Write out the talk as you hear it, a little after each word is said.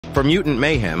For Mutant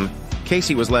Mayhem,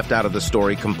 Casey was left out of the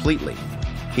story completely.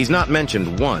 He's not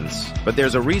mentioned once, but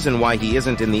there's a reason why he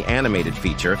isn't in the animated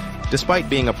feature, despite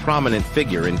being a prominent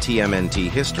figure in TMNT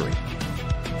history.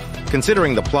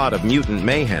 Considering the plot of Mutant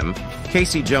Mayhem,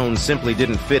 Casey Jones simply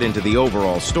didn't fit into the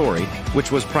overall story,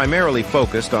 which was primarily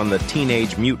focused on the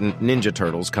Teenage Mutant Ninja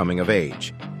Turtles coming of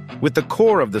age. With the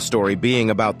core of the story being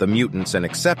about the mutants and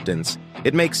acceptance,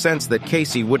 it makes sense that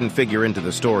Casey wouldn't figure into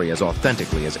the story as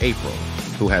authentically as April,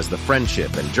 who has the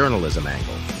friendship and journalism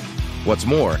angle. What's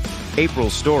more,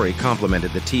 April's story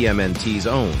complemented the TMNT's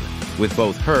own, with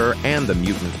both her and the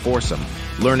mutant foursome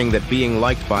learning that being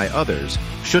liked by others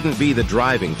shouldn't be the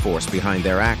driving force behind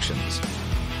their actions.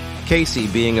 Casey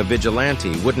being a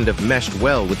vigilante wouldn't have meshed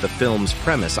well with the film's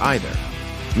premise either.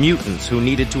 Mutants who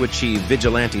needed to achieve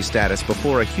vigilante status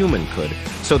before a human could,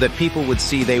 so that people would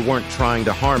see they weren't trying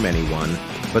to harm anyone,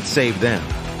 but save them.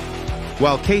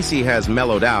 While Casey has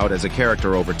mellowed out as a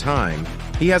character over time,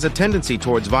 he has a tendency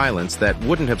towards violence that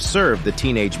wouldn't have served the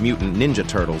Teenage Mutant Ninja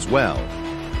Turtles well.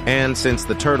 And since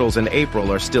the Turtles and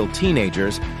April are still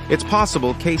teenagers, it's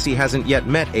possible Casey hasn't yet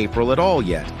met April at all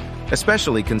yet,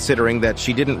 especially considering that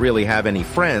she didn't really have any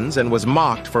friends and was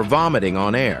mocked for vomiting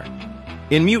on air.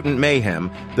 In Mutant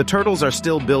Mayhem, the Turtles are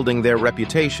still building their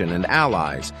reputation and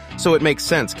allies, so it makes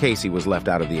sense Casey was left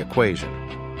out of the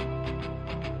equation.